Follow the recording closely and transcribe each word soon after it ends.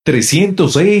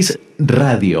306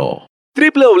 Radio.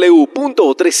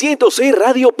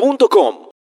 www.306radio.com.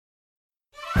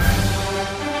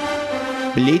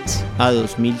 Blitz a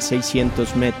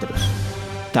 2.600 metros.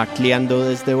 Tacleando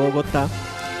desde Bogotá.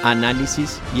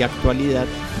 Análisis y actualidad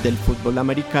del fútbol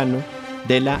americano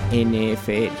de la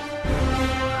NFL.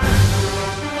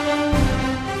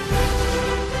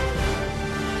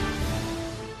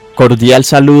 Cordial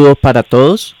saludo para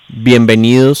todos.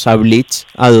 Bienvenidos a Blitz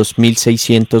a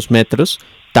 2.600 metros.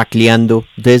 Tacleando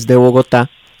desde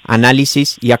Bogotá.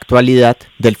 Análisis y actualidad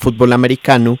del fútbol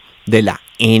americano de la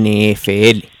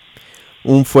NFL.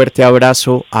 Un fuerte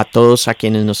abrazo a todos a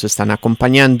quienes nos están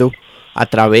acompañando a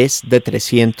través de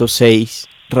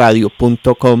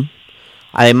 306radio.com.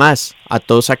 Además, a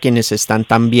todos a quienes están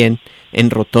también en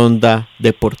Rotonda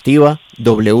Deportiva,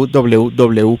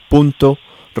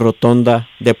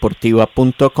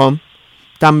 www.rotondadeportiva.com,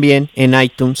 también en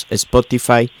iTunes,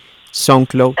 Spotify,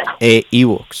 SoundCloud e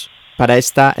iVoox. Para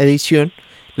esta edición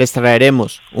les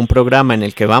traeremos un programa en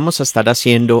el que vamos a estar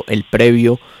haciendo el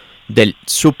previo del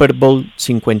Super Bowl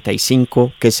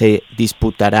 55 que se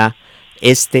disputará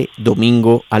este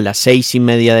domingo a las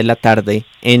 6:30 de la tarde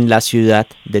en la ciudad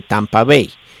de Tampa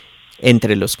Bay,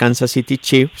 entre los Kansas City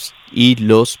Chiefs y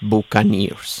los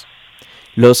Buccaneers.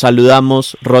 Los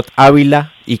saludamos Rod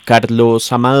Ávila y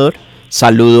Carlos Amador.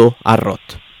 Saludo a Rod.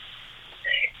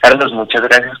 Carlos, muchas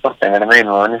gracias por tenerme de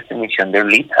nuevo en esta emisión de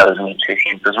Blitz a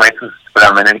 2.600 metros,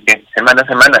 programa en el que semana a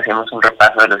semana hacemos un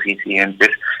repaso de los incidentes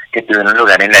que tuvieron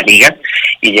lugar en la liga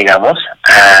y llegamos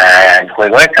al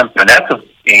juego de campeonato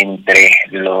entre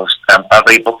los Tampa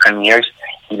Bay Buccaneers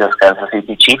y los Kansas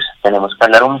City Chiefs. Tenemos que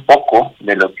hablar un poco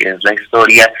de lo que es la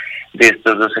historia de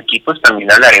estos dos equipos.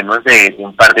 También hablaremos de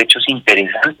un par de hechos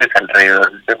interesantes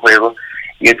alrededor de este juego,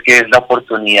 y es que es la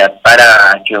oportunidad para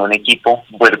que un equipo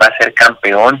vuelva a ser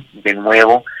campeón de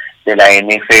nuevo de la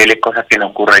NFL, cosa que no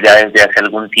ocurre ya desde hace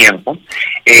algún tiempo.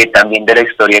 También de la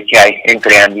historia que hay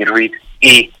entre Andy Reid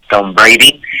y Tom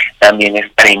Brady. También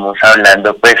estaremos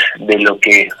hablando pues de lo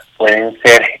que pueden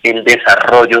ser el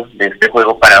desarrollo de este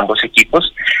juego para ambos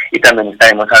equipos, y también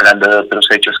estaremos hablando de otros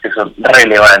hechos que son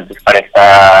relevantes para este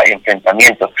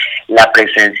enfrentamiento. La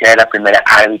presencia de la primera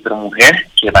árbitro mujer,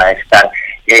 que va a estar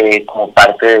como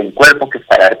parte del cuerpo que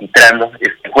estará arbitrando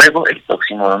este juego el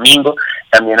próximo domingo.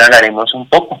 También hablaremos un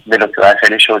poco de lo que va a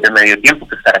ser el show de medio tiempo,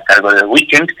 que estará a cargo de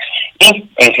Weekend, y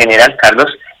en general,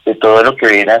 Carlos, de todo lo que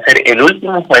viene a ser el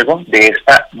último juego de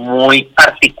esta muy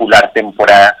particular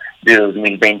temporada de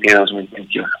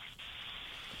 2020-2021.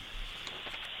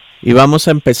 Y vamos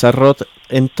a empezar, Rod,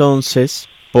 entonces,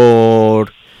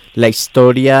 por la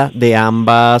historia de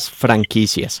ambas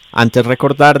franquicias. Antes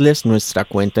recordarles nuestra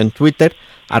cuenta en Twitter,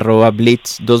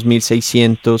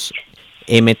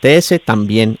 @Blitz2600MTS,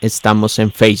 también estamos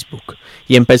en Facebook.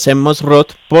 Y empecemos, Rod,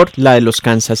 por la de los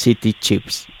Kansas City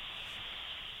Chiefs.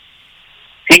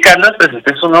 Sí, Carlos, pues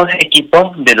este es un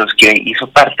equipo de los que hizo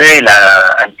parte de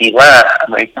la antigua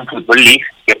American Football League,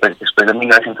 que pues después de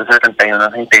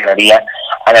 1971 se integraría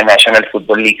a la National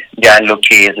Football League, ya lo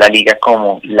que es la liga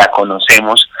como la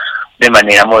conocemos de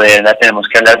manera moderna. Tenemos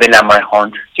que hablar de Lamar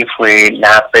Hunt, que fue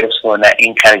la persona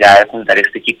encargada de fundar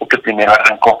este equipo, que primero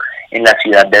arrancó en la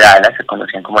ciudad de Dallas, se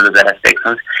conocían como los Dallas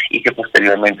Texans, y que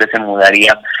posteriormente se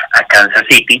mudaría a Kansas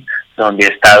City, donde ha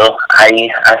estado ahí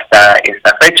hasta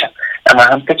esta fecha.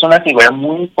 Lamar Hunt es una figura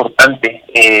muy importante,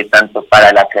 tanto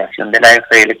para la creación de la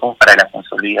NFL como para la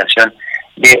consolidación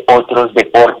de otros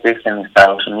deportes en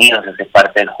Estados Unidos. Hace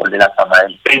parte del Hall de la Fama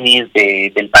del tenis,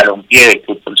 del balompié, del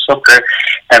fútbol soccer.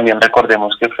 También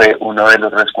recordemos que fue uno de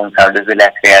los responsables de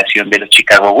la creación de los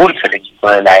Chicago Bulls, el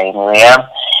equipo de la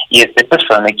NBA, y este pues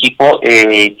fue un equipo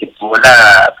que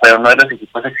fue uno de los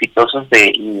equipos exitosos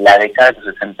de la década de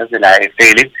los 60 de la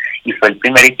AFL, y fue el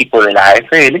primer equipo de la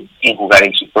AFL en jugar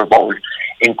el Super Bowl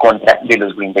en contra de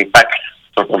los Green Bay Packers,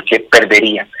 porque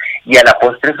perdería. Y a la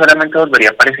postre solamente volvería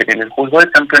a aparecer en el juego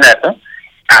de campeonato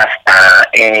hasta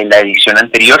la edición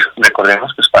anterior.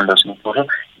 Recordemos pues cuando se impuso,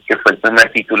 que fue el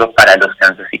primer título para los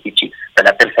Kansas City Chiefs. Esta es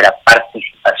la tercera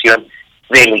participación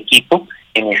del equipo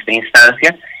en esta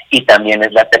instancia, y también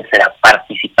es la tercera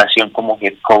participación como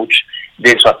head coach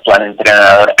de su actual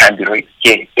entrenador Andy Reid,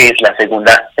 que es la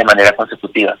segunda de manera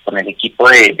consecutiva con el equipo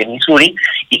de Missouri,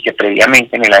 y que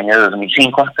previamente en el año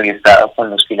 2005 había estado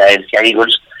con los Philadelphia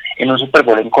Eagles en un Super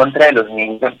Bowl en contra de los New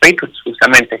England Patriots,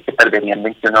 justamente, que perderían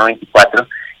 21-24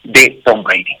 de Tom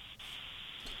Brady.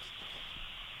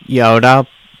 Y ahora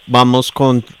vamos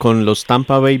con los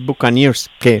Tampa Bay Buccaneers,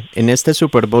 que en este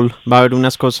Super Bowl va a haber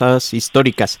unas cosas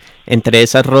históricas. Entre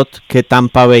esas, Rod, que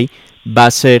Tampa Bay va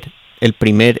a ser el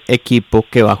primer equipo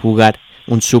que va a jugar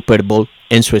un Super Bowl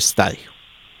en su estadio.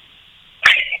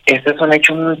 este es un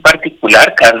hecho muy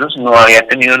particular, Carlos, no había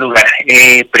tenido lugar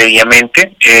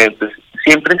previamente. Pues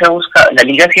siempre se ha buscado, la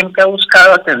liga siempre ha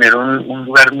buscado tener un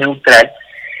lugar neutral.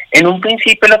 En un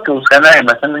principio lo que buscan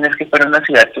además también es que fuera una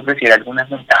ciudad que ofreciera algunas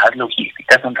ventajas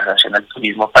logísticas en relación al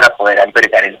turismo para poder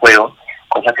albergar el juego,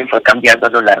 cosa que fue cambiando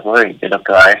a lo largo de lo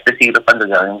que va de este siglo, cuando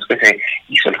ya vemos que se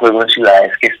hizo el juego en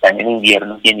ciudades que están en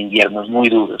invierno y en inviernos muy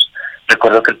duros.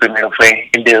 Recuerdo que el primero fue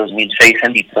el de 2006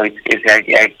 en Detroit,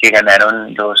 que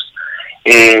ganaron los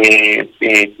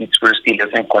Pittsburgh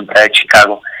Steelers en contra de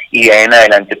Chicago, y de ahí en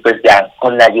adelante pues ya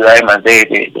con la ayuda además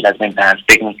de las ventajas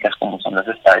técnicas como son los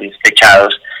estadios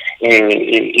techados,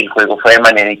 el juego fue de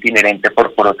manera itinerante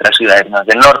por otras ciudades más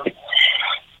del norte.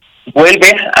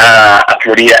 Vuelve a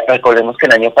Florida. Recordemos que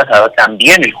el año pasado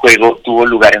también el juego tuvo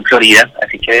lugar en Florida,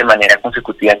 así que de manera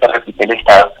consecutiva se repite el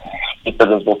estado, y pues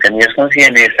los Buccaneers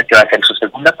consiguen esta que va a ser su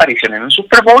segunda aparición en un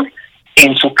Super Bowl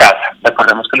en su casa.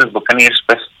 Recordemos que los Buccaneers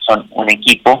pues son un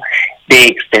equipo de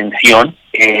extensión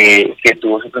que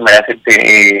tuvo su primera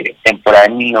temporada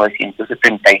en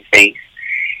 1976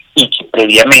 y que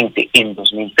previamente en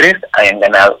 2003 habían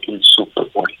ganado el Super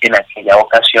Bowl. En aquella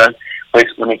ocasión pues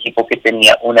un equipo que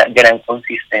tenía una gran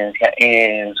consistencia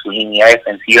en su línea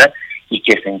defensiva y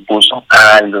que se impuso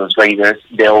a los Raiders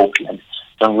de Oakland.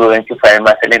 Don Gruden, que fue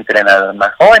además el entrenador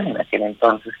más joven en aquel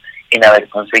entonces en haber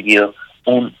conseguido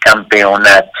un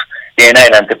campeonato. De en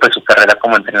adelante pues su carrera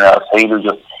como entrenador se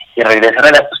diluyó y regresan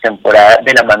a la postemporada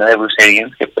de la mano de Bruce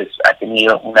Arians, que pues ha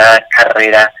tenido una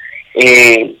carrera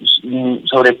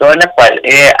sobre todo en la cual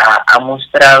ha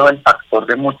mostrado el factor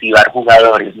de motivar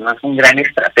jugadores. No es un gran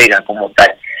estratega como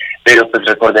tal, pero pues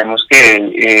recordemos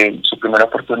que su primera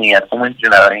oportunidad como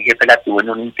entrenador en jefe la tuvo en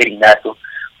un interinato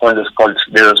con los Colts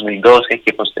de 2012,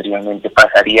 que posteriormente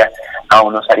pasaría a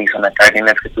unos Arizona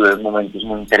Cardinals que tuvieron momentos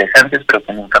muy interesantes pero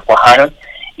que nunca cuajaron,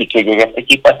 y que llega a este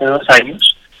equipo hace 2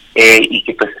 años y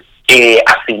que pues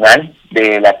a final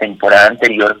de la temporada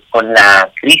anterior, con la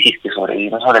crisis que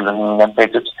sobrevino sobre los New England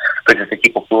Patriots, pues este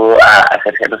equipo pudo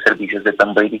hacerse a los servicios de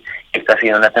Tom Brady. Esta ha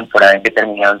sido una temporada en que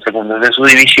terminaron segundos de su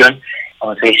división,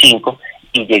 11-5,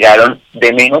 y llegaron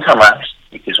de menos a más,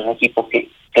 y que es un equipo que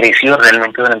creció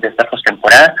realmente durante esta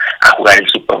postemporada a jugar el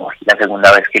Super Bowl. La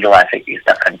segunda vez que lo hace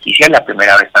esta franquicia, la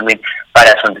primera vez también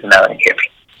para su entrenador en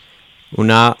jefe.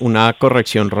 Una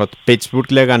corrección, Rod. Pittsburgh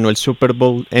le ganó el Super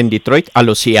Bowl en Detroit a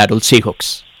los Seattle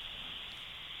Seahawks.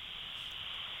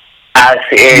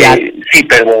 Sí,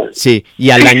 perdón. Sí,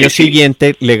 y al año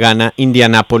siguiente le gana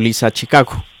Indianapolis a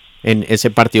Chicago en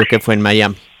ese partido que fue en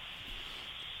Miami.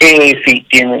 Sí,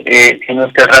 tiene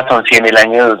usted razón, sí, en el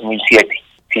año 2007.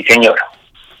 Sí, señor.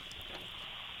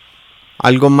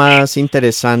 Algo más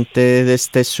interesante de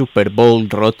este Super Bowl,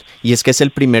 Rod, y es que es el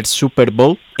primer Super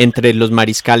Bowl entre los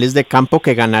mariscales de campo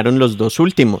que ganaron los 2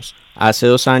 últimos. Hace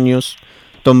 2 años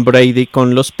Tom Brady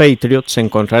con los Patriots en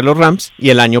contra de los Rams,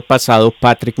 y el año pasado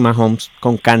Patrick Mahomes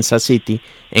con Kansas City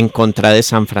en contra de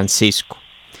San Francisco.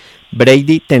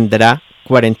 Brady tendrá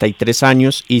 43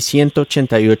 años y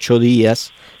 188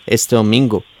 días este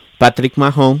domingo. Patrick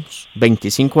Mahomes,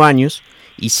 25 años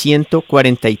y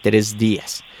 143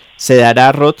 días. ¿Se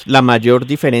dará, Rod, la mayor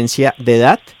diferencia de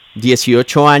edad,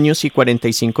 18 años y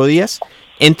 45 días,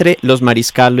 entre los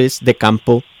mariscales de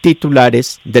campo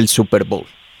titulares del Super Bowl?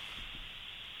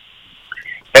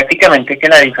 Prácticamente que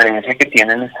la diferencia que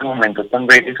tiene en este momento Tom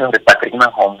Brady sobre Patrick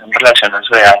Mahomes en relación a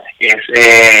su edad es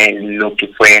lo que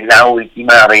fue la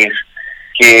última vez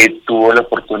que tuvo la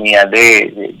oportunidad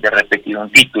de repetir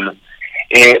un título.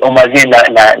 O más bien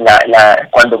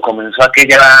cuando comenzó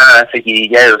aquella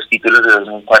seguidilla de 2 títulos de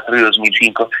 2004 y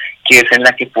 2005, que es en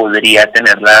la que podría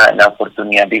tener la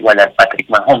oportunidad de igualar Patrick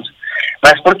Mahomes.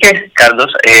 Más porque,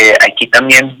 Carlos, aquí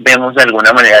también vemos de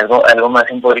alguna manera algo más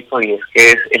simbólico, y es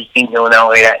que es el fin de una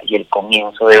era y el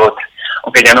comienzo de otra.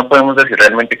 Aunque ya no podemos decir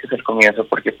realmente que es el comienzo,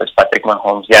 porque pues Patrick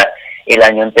Mahomes ya el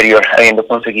año anterior, habiendo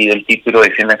conseguido el título,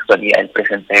 es en la actualidad el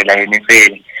presente de la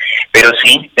NFL. Pero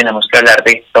sí, tenemos que hablar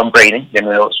de Tom Brady, de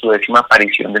nuevo su 10ª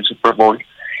aparición del Super Bowl.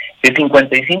 De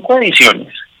 55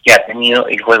 ediciones que ha tenido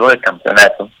el juego de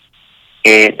campeonato,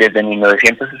 desde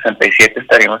 1967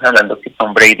 estaríamos hablando que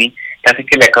Tom Brady casi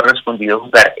que le ha correspondido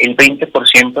jugar el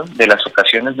 20% de las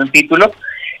ocasiones de un título,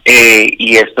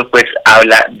 y esto pues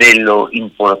habla de lo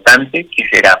importante que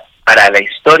será para la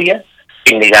historia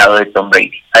el legado de Tom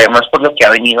Brady. Además, por lo que ha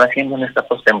venido haciendo en esta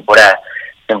postemporada,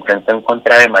 se enfrentó en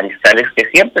contra de mariscales que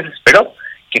siempre se esperó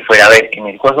que fuera a ver en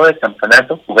el juego de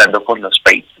campeonato jugando con los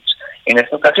Patriots. En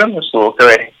esta ocasión nos tuvo que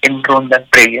ver en rondas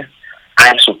previas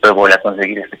al Super Bowl a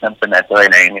conseguir este campeonato de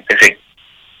la NFC.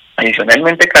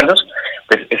 Adicionalmente, Carlos,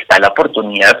 pues está la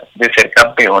oportunidad de ser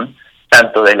campeón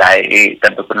tanto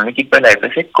tanto con un equipo de la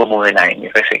FC como de la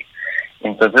NFC.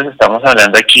 Entonces estamos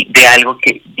hablando aquí de algo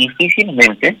que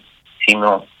difícilmente, si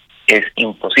no es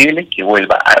imposible, que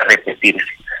vuelva a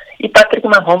repetirse. Y Patrick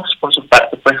Mahomes, por su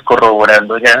parte, pues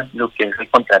corroborando ya lo que es el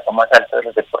contrato más alto de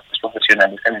los deportes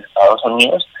profesionales en Estados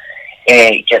Unidos,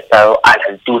 que ha estado a la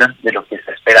altura de lo que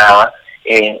se esperaba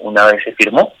una vez se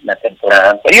firmó la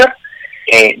temporada anterior,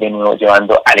 de nuevo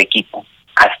llevando al equipo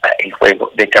hasta el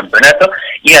juego de campeonato,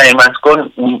 y además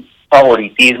con un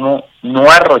favoritismo no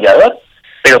arrollador,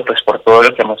 pero pues por todo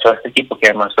lo que ha mostrado este equipo, que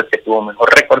además fue que tuvo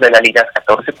mejor récord de la liga,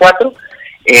 14-4,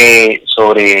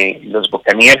 sobre los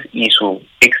Buccaneers y su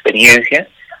experiencia,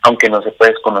 aunque no se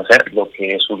puede desconocer lo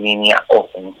que es su línea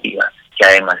ofensiva, que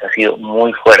además ha sido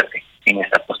muy fuerte en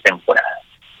esta postemporada.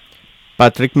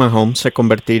 Patrick Mahomes se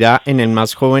convertirá en el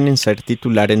más joven en ser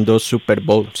titular en 2 Super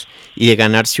Bowls, y de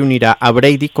ganar se unirá a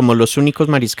Brady como los únicos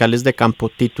mariscales de campo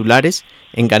titulares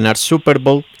en ganar Super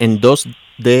Bowl en 2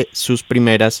 de sus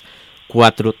primeras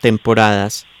 4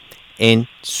 temporadas en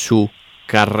su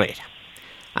carrera.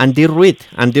 Andy Reid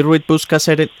busca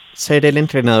ser el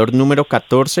entrenador número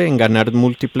 14 en ganar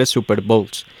múltiples Super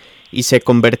Bowls, y se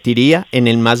convertiría en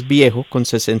el más viejo, con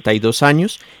 62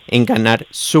 años, en ganar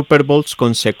Super Bowls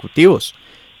consecutivos.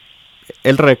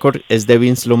 El récord es de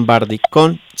Vince Lombardi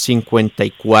con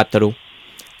 54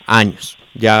 años.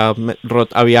 Ya Rod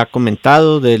había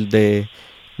comentado de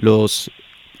los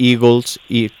Eagles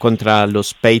y contra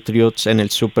los Patriots en el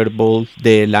Super Bowl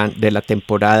de la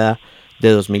temporada de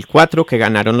 2004, que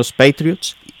ganaron los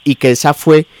Patriots, y que esa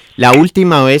fue la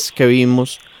última vez que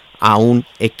vimos a un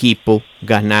equipo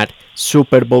ganar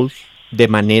Super Bowl de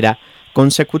manera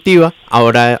consecutiva.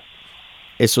 Ahora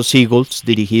esos Eagles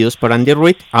dirigidos por Andy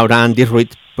Reid, ahora Andy Reid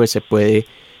pues se puede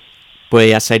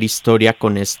hacer historia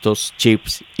con estos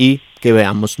Chiefs, y que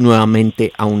veamos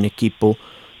nuevamente a un equipo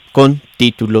con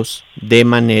títulos de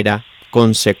manera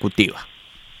consecutiva.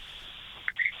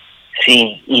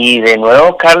 Sí, y de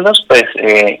nuevo, Carlos, pues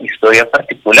historia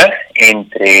particular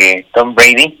entre Tom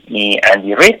Brady y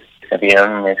Andy Reid, que se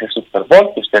dieron en ese Super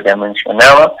Bowl que usted ya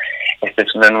mencionaba. Esta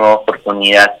es una nueva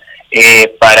oportunidad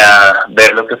para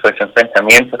ver lo que fue ese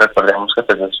enfrentamiento. Recordemos que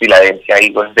pues los Philadelphia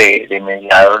Eagles de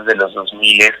mediados de los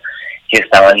 2000 que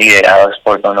estaban liderados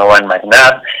por Donovan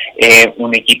McNabb,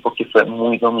 un equipo que fue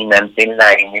muy dominante en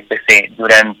la NFC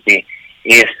durante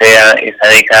esa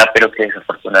década, pero que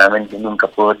desafortunadamente nunca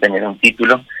pudo tener un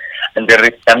título. Andy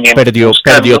Reid también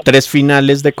perdió 3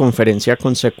 finales de conferencia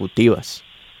consecutivas.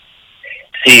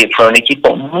 Sí, fue un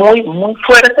equipo muy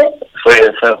fuerte,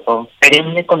 fue un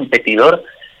perenne competidor,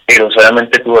 pero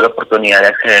solamente tuvo la oportunidad de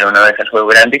acceder una vez al juego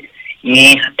grande,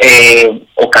 y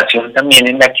ocasión también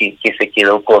en la que se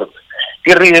quedó corto.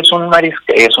 Reid es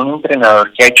un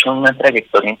entrenador que ha hecho una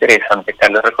trayectoria interesante,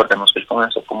 Carlos. Recordemos que él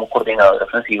comenzó como coordinador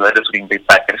ofensivo de los Green Bay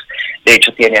Packers. De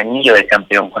hecho, tiene anillo de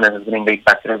campeón con esos Green Bay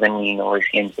Packers de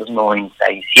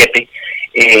 1997,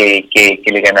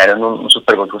 que le ganaron un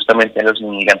Super Bowl justamente a los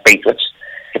New England Patriots,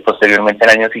 que posteriormente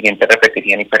al año siguiente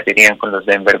repetirían y perderían con los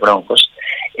Denver Broncos.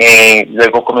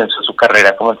 Luego comenzó su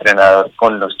carrera como entrenador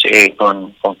con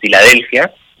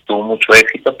Filadelfia. Tuvo mucho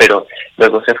éxito, pero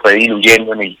luego se fue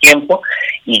diluyendo en el tiempo,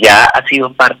 y ya ha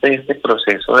sido parte de este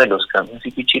proceso de los Kansas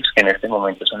City Chiefs, que en este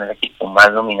momento son el equipo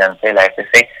más dominante de la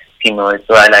AFC, sino de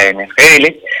toda la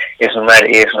NFL. Es un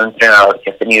entrenador que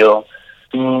ha tenido,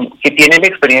 que tiene la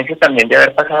experiencia también de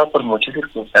haber pasado por muchas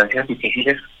circunstancias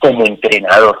difíciles como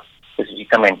entrenador,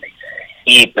 específicamente,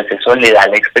 y pues eso le da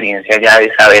la experiencia ya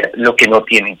de saber lo que no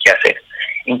tienen que hacer.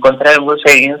 En contra de Bruce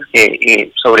Arians,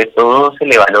 que sobre todo se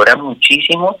le valora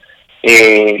muchísimo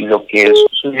lo que es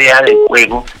su idea de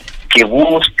juego, que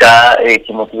busca,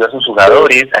 que motiva a sus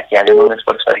jugadores a que hagan un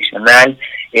esfuerzo adicional.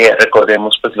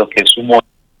 Recordemos pues lo que es su modo,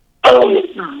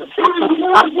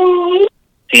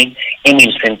 ¿sí?, en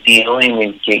el sentido en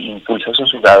el que impulsa a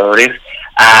sus jugadores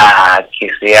a que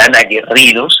sean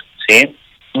aguerridos, ¿sí?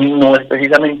 No es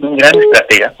precisamente un gran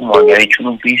estratega, como había dicho en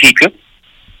un principio,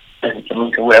 así que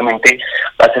muy seguramente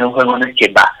va a ser un juego en el que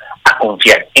va a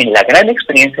confiar en la gran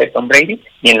experiencia de Tom Brady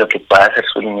y en lo que pueda hacer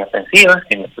su línea ofensiva,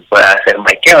 en lo que pueda hacer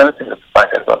Mike Evans, en lo que pueda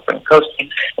hacer Rob Gronkowski,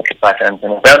 lo que pueda hacer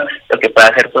Antonio Brown, lo que pueda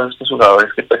hacer todos estos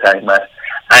jugadores que pues además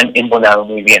han embonado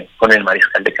muy bien con el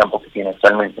mariscal de campo que tiene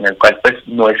actualmente, en el cual pues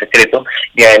no es secreto,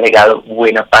 le ha delegado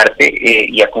buena parte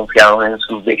y ha confiado en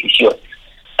sus decisiones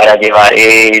para llevar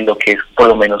lo que es por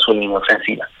lo menos su línea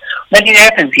ofensiva. Una línea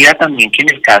defensiva también que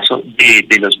en el caso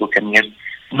de los Buccaneers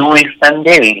no es tan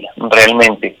débil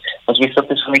realmente. Hemos visto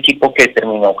que es un equipo que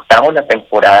terminó octavo la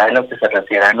temporada en lo que se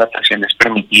refiere a anotaciones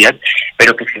permitidas,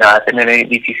 pero que se la va a tener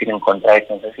difícil en contra de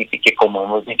Kansas City, que como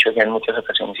hemos dicho ya en muchas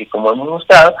ocasiones y como hemos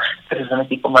mostrado, pues es un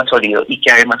equipo más sólido y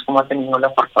que además, como ha tenido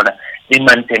la fortuna de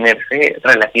mantenerse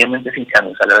relativamente sin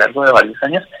cambios a lo largo de varios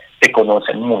años, se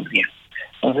conocen muy bien.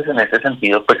 Entonces, en ese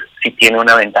sentido, pues sí tiene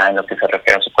una ventaja en lo que se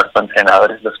refiere a su cuerpo de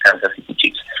entrenadores, los Kansas City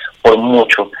Chiefs, por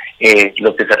mucho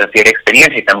lo que se refiere a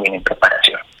experiencia y también en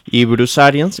preparación. Y Bruce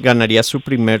Arians ganaría su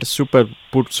primer Super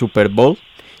Bowl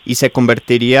y se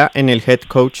convertiría en el head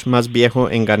coach más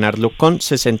viejo en ganarlo con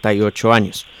 68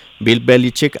 años. Bill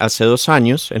Belichick hace 2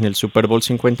 años, en el Super Bowl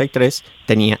 53,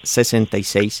 tenía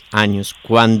 66 años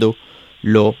cuando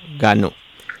lo ganó.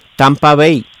 Tampa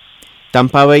Bay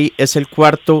es el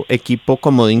cuarto equipo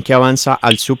comodín que avanza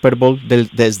al Super Bowl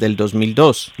desde el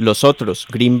 2002. Los otros,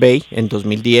 Green Bay en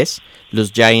 2010,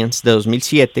 los Giants de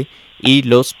 2007 y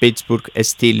los Pittsburgh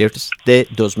Steelers de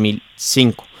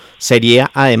 2005.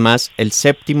 Sería además el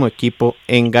séptimo equipo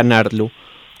en ganarlo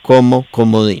como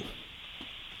comodín.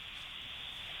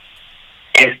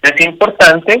 Este es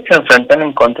importante, se enfrentan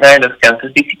en contra de los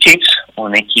Kansas City Chiefs,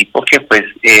 un equipo que pues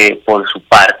por su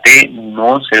parte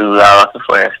no se dudaba que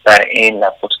fuera a estar en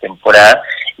la postemporada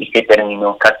y que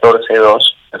terminó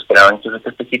 14-2. Esperaban incluso que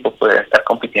este equipo pudiera estar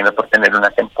compitiendo por tener una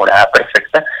temporada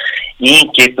perfecta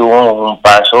y que tuvo un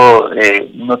paso,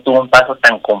 no tuvo un paso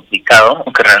tan complicado,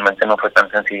 aunque realmente no fue tan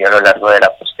sencillo a lo largo de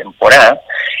la postemporada.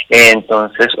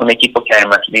 Entonces, un equipo que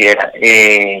además lidera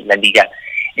la liga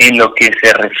en lo que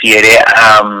se refiere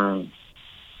a, un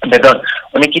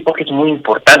equipo que es muy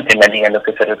importante en la liga en lo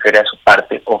que se refiere a su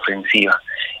parte ofensiva,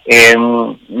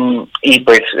 y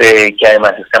pues que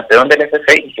además es campeón del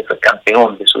FC y que fue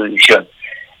campeón de su división.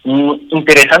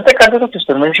 Interesante, Carlos, lo que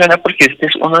usted menciona, porque este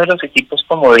es uno de los equipos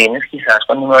comodines. Quizás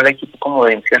cuando uno habla de equipo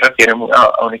comodín se refiere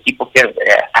a un equipo que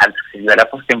accedió a la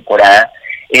postemporada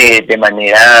de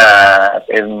manera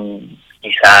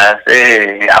quizás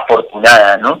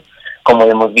afortunada, ¿no? Como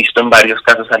hemos visto en varios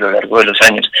casos a lo largo de los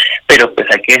años. Pero pues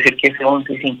hay que decir que ese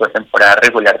 11-5 de temporada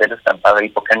regular de los Tampa Bay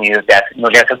Buccaneers no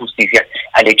le hace justicia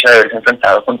al hecho de haberse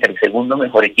enfrentado contra el segundo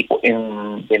mejor equipo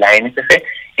de la NFC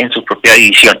en su propia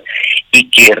división, y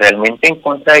que realmente en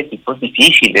contra de equipos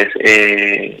difíciles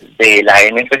de la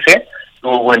NFC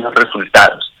tuvo buenos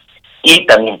resultados. Y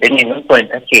también teniendo en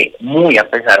cuenta que, muy a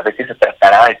pesar de que se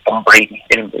tratara de Tom Brady,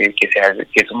 que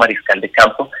es un mariscal de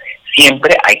campo,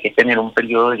 siempre hay que tener un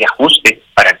periodo de ajuste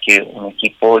para que un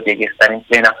equipo llegue a estar en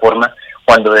plena forma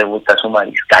cuando debuta su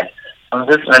mariscal.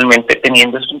 Entonces, realmente,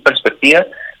 teniendo esto en perspectiva,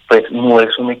 pues no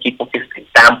es un equipo que esté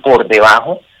tan por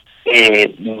debajo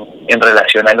en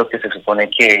relación a lo que se supone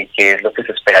que es lo que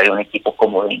se espera de un equipo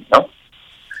comodín, ¿no?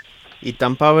 Y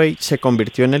Tampa Bay se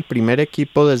convirtió en el primer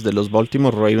equipo desde los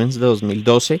Baltimore Ravens de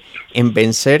 2012 en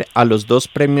vencer a los dos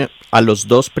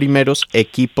primeros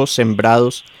equipos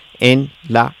sembrados en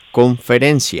la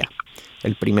conferencia,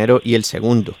 el primero y el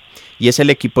segundo, y es el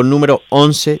equipo número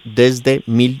 11 desde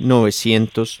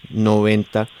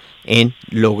 1990 en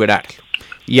lograrlo.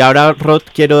 Y ahora, Rod,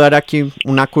 quiero dar aquí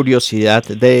una curiosidad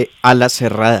de alas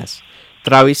cerradas.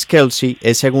 Travis Kelce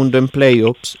es segundo en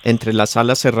playoffs entre las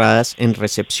alas cerradas en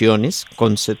recepciones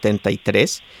con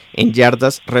 73, en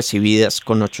yardas recibidas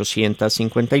con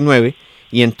 859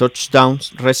 y en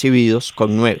touchdowns recibidos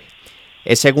con 9.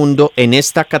 Es segundo en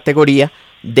esta categoría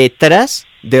detrás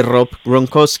de Rob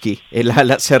Gronkowski, el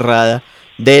ala cerrada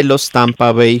de los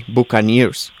Tampa Bay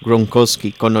Buccaneers.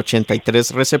 Gronkowski con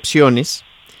 83 recepciones,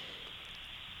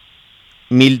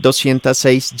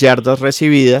 1,206 yardas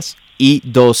recibidas y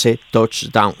 12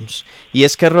 touchdowns. Y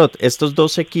es que, Rod, estos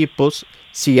dos equipos,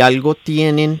 si algo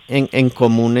tienen en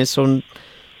común son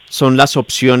las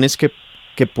opciones que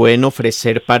pueden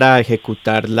ofrecer para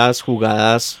ejecutar las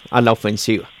jugadas a la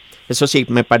ofensiva. Eso sí,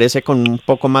 me parece con un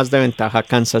poco más de ventaja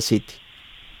Kansas City.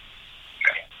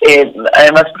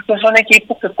 Además, porque es un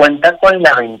equipo que cuenta con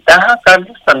la ventaja,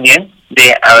 Carlos, también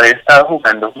de haber estado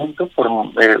jugando juntos por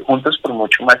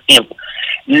mucho más tiempo.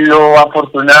 Lo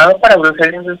afortunado para Bruce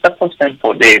Arians de esta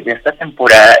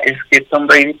temporada es que Tom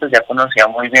Brady pues ya conocía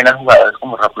muy bien a jugadores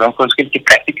como Rob Gronkowski, que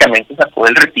prácticamente sacó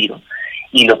del retiro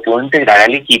y lo pudo integrar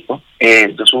al equipo.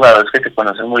 Dos jugadores que se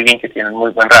conocen muy bien, que tienen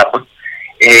muy buen rapport,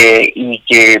 y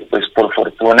que pues por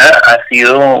fortuna ha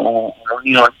sido una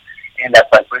unión en la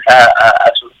cual pues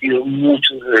ha surtido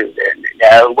mucho, le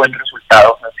ha dado buen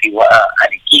resultado ofensivo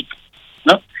al equipo,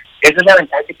 ¿no? Esa es la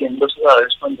ventaja que tienen los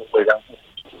jugadores cuando juegan mucho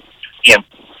tiempo.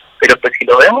 Pero pues si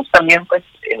lo vemos también, pues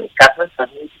en el caso de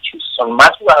Estados Unidos son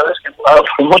más jugadores que han jugado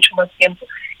por mucho más tiempo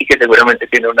y que seguramente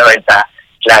tienen una ventaja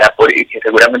clara que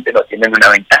seguramente no tienen una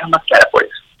ventaja más clara por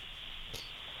eso.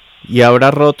 Y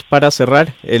ahora, Rod, para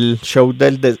cerrar, el show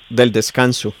del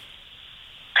descanso.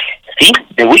 Sí,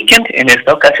 The Weeknd en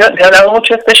esta ocasión. Se ha hablado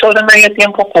mucho de este show de medio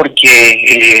tiempo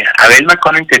porque Abel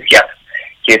McConnell, que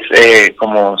es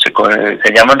como se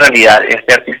llama en realidad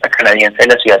este artista canadiense de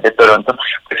la ciudad de Toronto,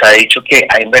 pues ha dicho que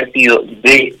ha invertido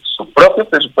de su propio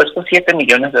presupuesto $7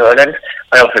 millones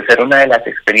para ofrecer una de las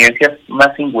experiencias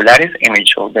más singulares en el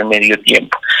show de medio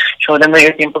tiempo. Show de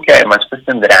medio tiempo que además pues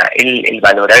tendrá el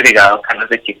valor agregado, Carlos,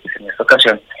 de que pues, en esta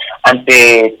ocasión,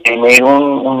 ante tener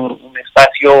un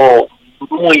espacio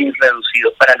muy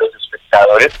reducido para los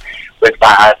espectadores, pues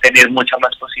va a tener muchas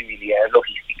más posibilidades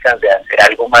logísticas de hacer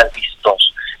algo más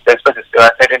vistoso. Entonces, pues este va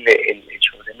a ser el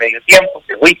show de medio tiempo,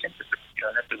 de Weeknd, que es una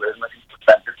de las figuras más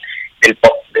importantes del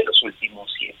pop de los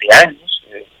últimos 7 años,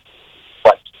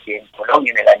 aquí en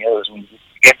Colombia en el año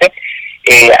 2017,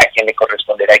 a quien le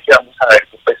corresponderá, y que vamos a ver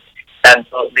que pues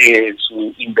tanto de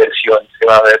su inversión se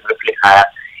va a ver reflejada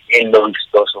en lo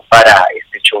vistoso para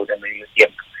este show de medio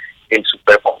tiempo del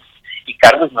Super Bowl. Y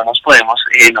Carlos, no podemos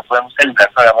terminar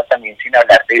el programa también sin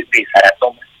hablar de Sarah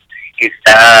Thomas, que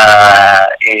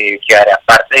hará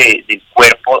parte del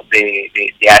cuerpo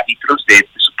de árbitros de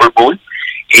este Super Bowl,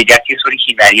 ella que es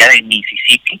originaria de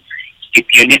Mississippi, que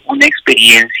tiene una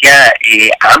experiencia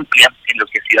amplia en lo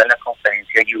que ha sido la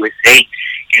conferencia USA,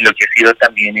 en lo que ha sido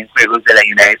también en juegos de la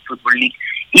United Football League,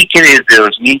 y que desde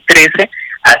 2013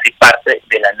 hace parte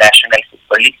de la National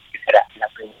Football League, que será la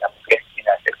primera mujer en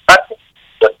hacer parte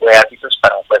de árbitros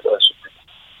para un juego de Super Bowl.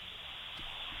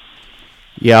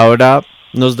 Y ahora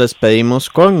nos despedimos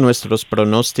con nuestros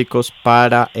pronósticos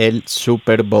para el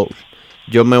Super Bowl.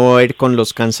 Yo me voy a ir con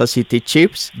los Kansas City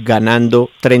Chiefs ganando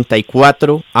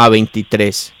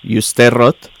 34-23. ¿Y usted,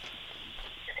 Rod?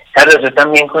 Carlos, yo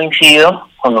también coincido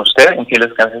con usted en que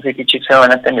los Kansas City Chiefs se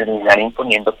van a terminar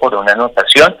imponiendo por una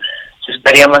anotación. Yo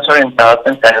estaría más orientado a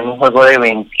pensar en un juego de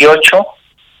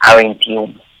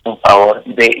 28-21 en favor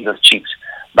de los Chiefs.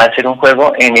 Va a ser un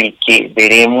juego en el que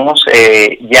veremos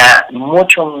ya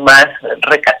mucho más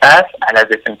recatadas a las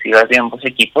defensivas de ambos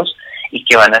equipos y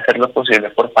que van a hacer lo posible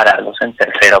por pararlos en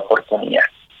tercera oportunidad.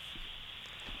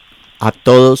 A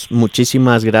todos,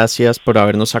 muchísimas gracias por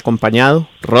habernos acompañado.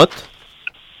 Rod.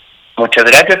 Muchas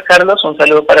gracias, Carlos. Un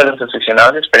saludo para los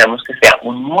aficionados. Esperamos que sea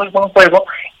un muy buen juego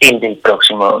el del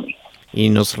próximo domingo. Y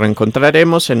nos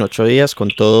reencontraremos en 8 días con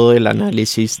todo el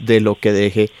análisis de lo que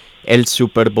deje el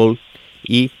Super Bowl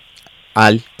y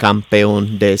al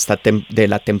campeón de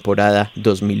la temporada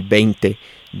 2020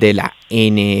 de la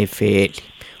NFL.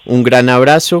 Un gran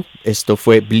abrazo. Esto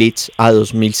fue Blitz a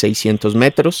 2.600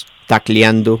 metros,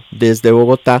 tacleando desde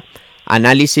Bogotá,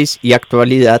 análisis y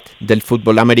actualidad del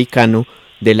fútbol americano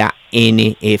de la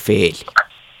NFL.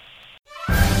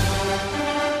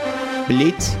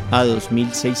 Blitz a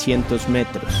 2.600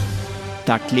 metros,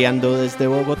 tacleando desde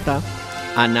Bogotá,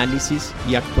 análisis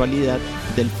y actualidad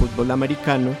del fútbol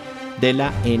americano de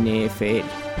la NFL.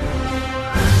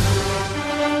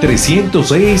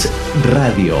 306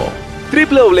 Radio.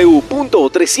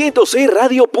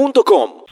 www.306radio.com